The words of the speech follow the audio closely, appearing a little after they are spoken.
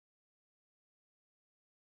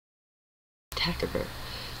Attacker.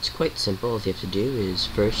 It's quite simple. All you have to do is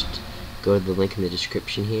first go to the link in the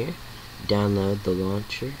description here, download the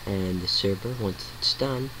launcher and the server. Once it's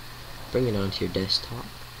done, bring it onto your desktop,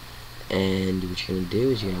 and what you're going to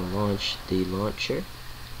do is you're going to launch the launcher,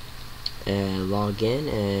 log in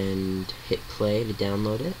and hit play to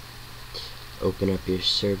download it. Open up your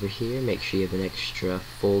server here, make sure you have an extra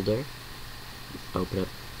folder. Open up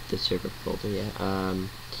the server folder,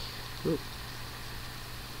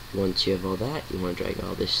 Once you have all that, you want to drag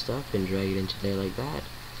all this stuff and drag it into there like that.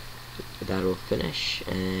 That will finish,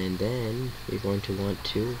 and then you're going to want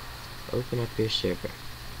to open up your server.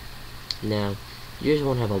 Now, you just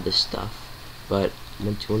won't have all this stuff, but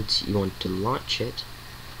once you want to launch it,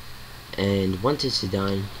 and once it's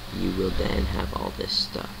done, you will then have all this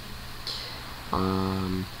stuff.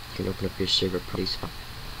 You can open up your server properties,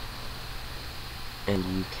 and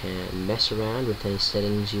you can mess around with any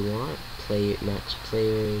settings you want. Max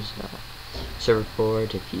players, server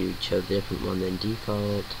port if you chose a different one than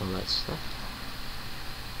default, all that stuff.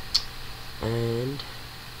 And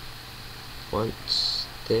once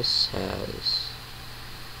this has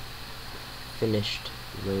finished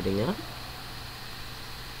loading up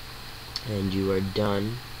and you are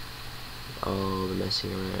done with all the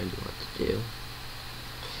messing around you want to do,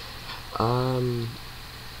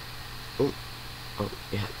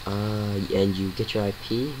 and you get your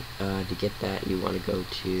IP. To get that, you want to go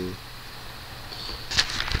to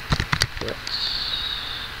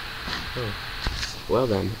well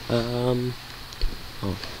then, oh,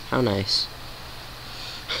 how nice.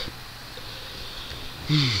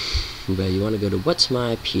 But you want to go to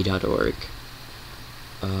whatsmyip.org,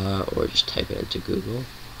 or just type it into Google.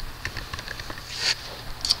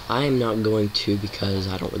 I am not going to, because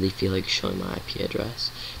I don't really feel like showing my IP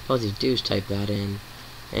address. All you do is type that in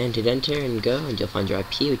and hit enter and go, and you'll find your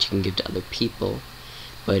IP, which you can give to other people.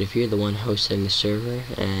 But if you're the one hosting the server,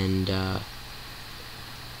 and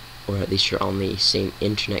or at least you're on the same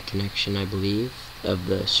internet connection, I believe, of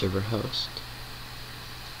the server host,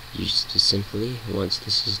 you just simply, once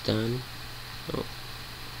this is done,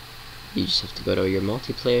 you just have to go to your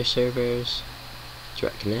multiplayer servers,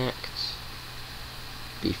 direct connect.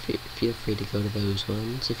 Feel free to go to those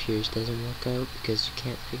ones if yours doesn't work out, because you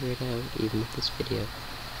can't figure it out even with this video.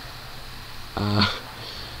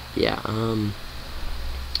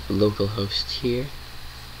 Localhost here.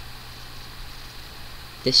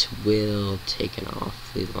 This will take an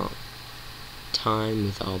awfully long time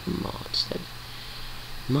with all the mods that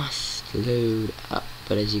must load up,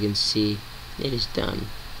 but as you can see, it is done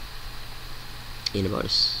in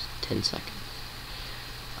about 10 seconds.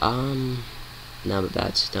 Now that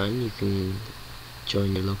that's done, you can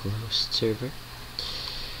join your localhost server,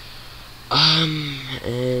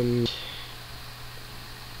 and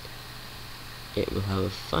it will have a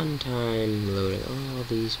fun time loading all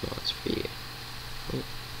these mods for you.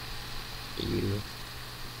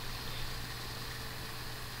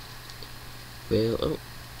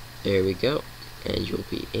 There we go, and you'll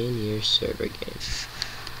be in your server game.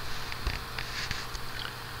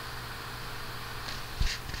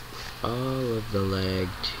 All of the lag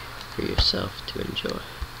for yourself to enjoy.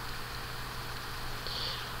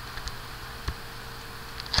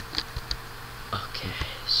 Okay,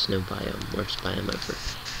 snow biome, worst biome ever.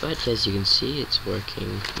 But as you can see, it's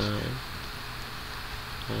working fine.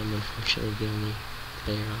 I'm unfortunately the only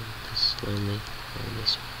player on this lonely on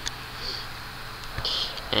this one.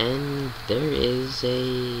 And there is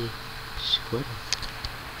a Squirtle.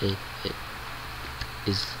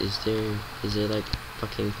 Is there like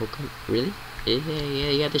fucking Pokemon? Really?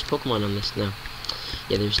 Yeah, there's Pokemon on this now.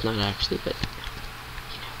 Yeah, there's not actually, but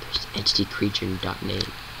there's entity creature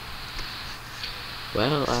 .name.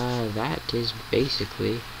 Well, that is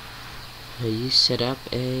basically you set up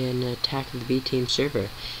an Attack of the B Team server.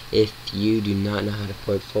 If you do not know how to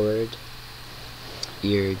port forward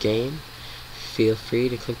your game, feel free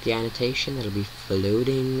to click the annotation that'll be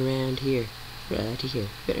floating around here. Right here.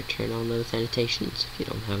 Better turn on those annotations if you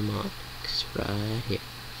don't have them on, because right here.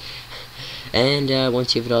 And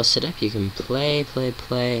once you have it all set up, you can play,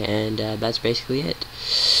 and that's basically it.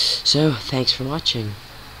 So, thanks for watching.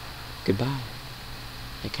 Goodbye.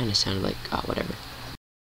 That kind of sounded like, whatever.